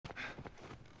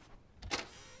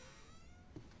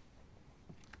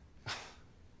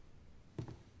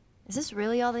Is this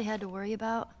really all they had to worry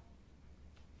about?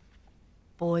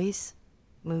 Boys,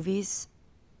 movies,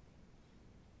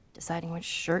 deciding which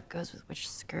shirt goes with which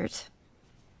skirt.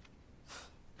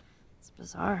 It's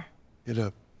bizarre. Get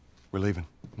up. We're leaving.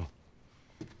 Come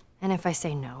on. And if I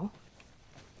say no?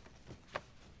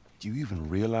 Do you even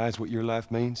realize what your life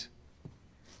means?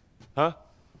 Huh?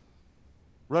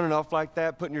 Running off like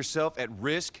that, putting yourself at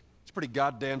risk, it's pretty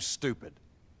goddamn stupid.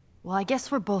 Well, I guess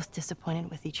we're both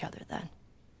disappointed with each other then.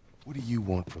 What do you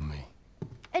want from me?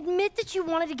 Admit that you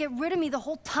wanted to get rid of me the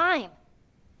whole time.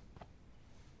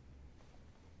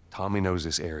 Tommy knows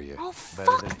this area. Oh,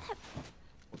 better fuck than... that.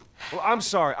 Well, I'm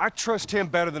sorry. I trust him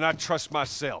better than I trust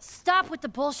myself. Stop with the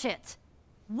bullshit.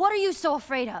 What are you so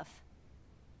afraid of?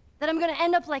 That I'm gonna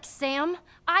end up like Sam?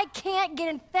 I can't get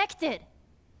infected.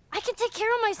 I can take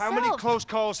care of myself. How many close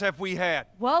calls have we had?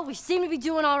 Well, we seem to be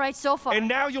doing all right so far. And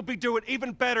now you'll be doing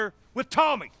even better with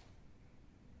Tommy.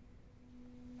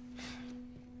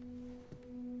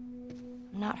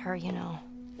 Not her, you know.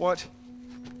 What?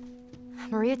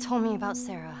 Maria told me about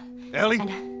Sarah. Ellie? And...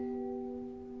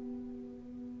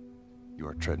 You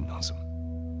are treading on some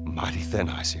mighty thin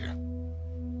ice here.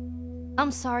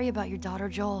 I'm sorry about your daughter,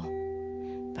 Joel.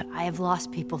 But I have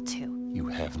lost people too. You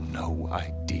have no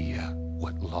idea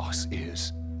what loss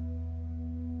is.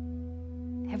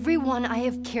 Everyone I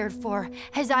have cared for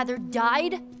has either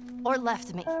died or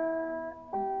left me.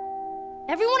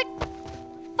 Everyone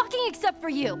fucking except for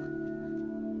you.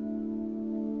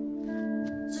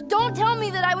 So don't tell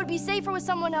me that I would be safer with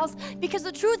someone else, because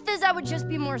the truth is I would just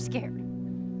be more scared.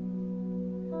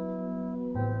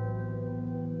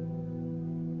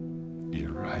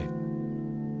 You're right.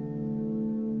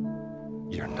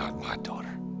 You're not my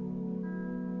daughter.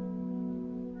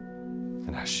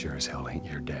 And I sure as hell ain't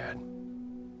your dad.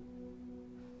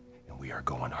 And we are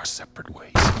going our separate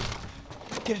ways.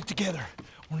 Get it together.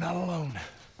 We're not alone.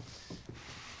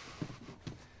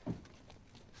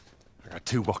 I got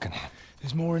two walking in.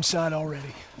 There's more inside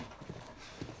already.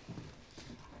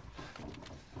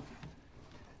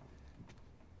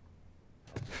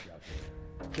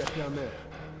 Check down there.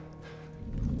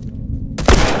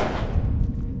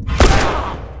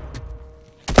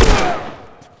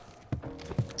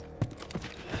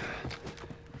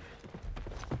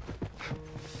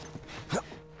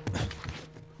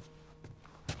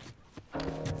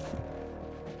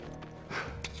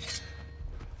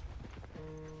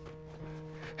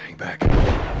 Hang back.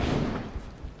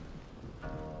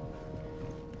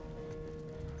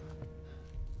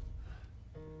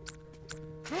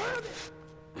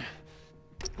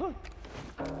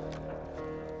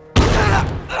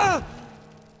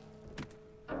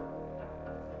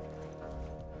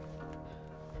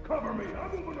 Cover me,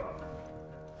 I'm moving up.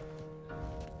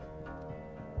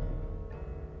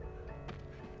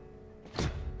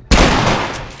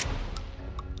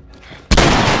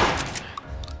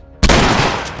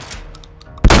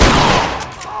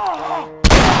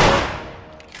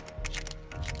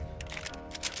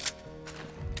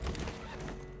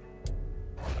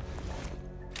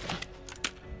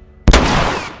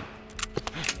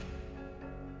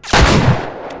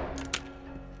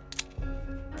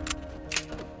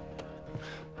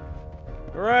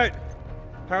 All right,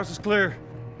 house is clear.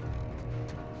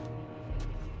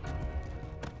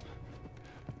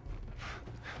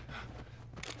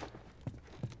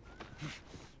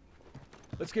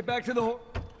 Let's get back to the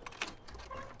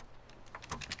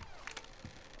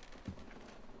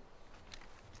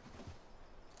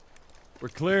We're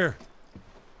clear.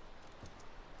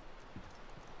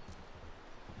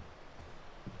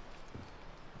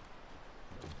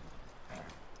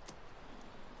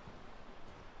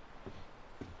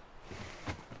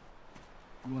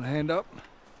 You want a hand up?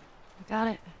 I got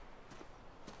it.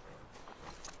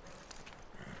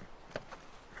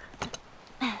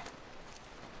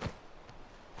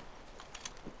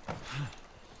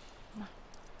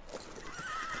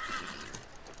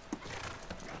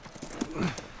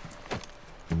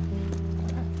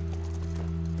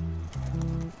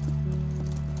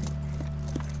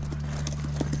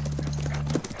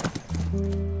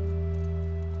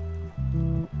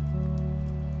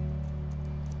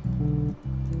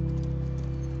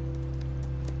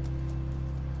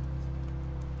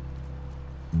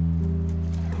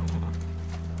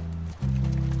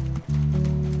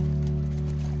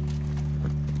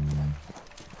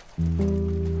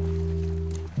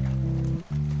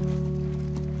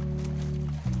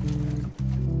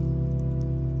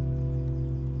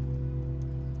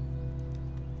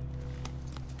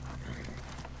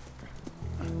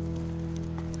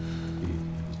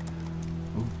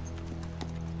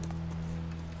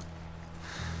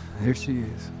 There she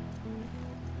is.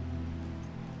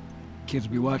 Kids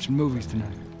will be watching movies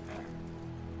tonight.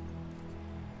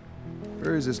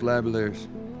 Where is this lab of theirs?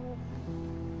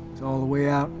 It's all the way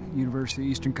out, University of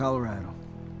Eastern Colorado.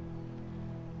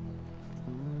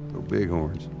 Go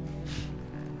Bighorns.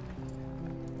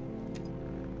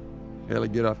 Ellie,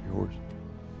 get off your horse.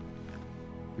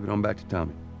 Give it on back to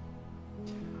Tommy.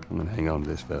 I'm gonna hang on to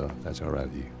this fella, if that's all right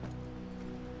with you.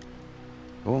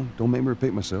 Go on, don't make me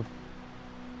repeat myself.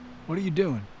 What are you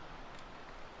doing?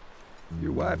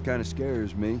 Your wife kind of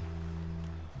scares me.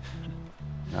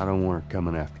 I don't want her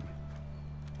coming after me.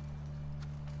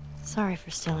 Sorry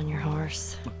for stealing your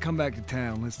horse. Well, come back to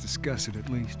town. Let's discuss it at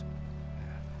least.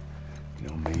 You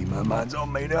know me, my mind's all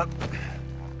made up.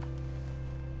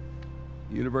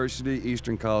 University,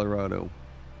 Eastern Colorado.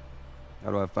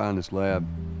 How do I find this lab?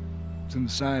 It's in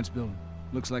the science building.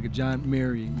 Looks like a giant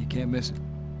mirror. You can't miss it.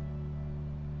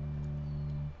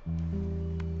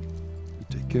 You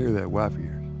take care of that wife of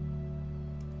yours.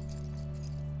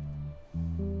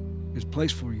 There's a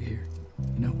place for you here,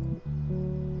 you know?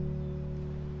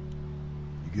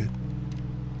 You good?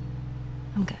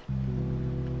 I'm good.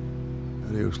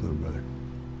 Adios, little brother.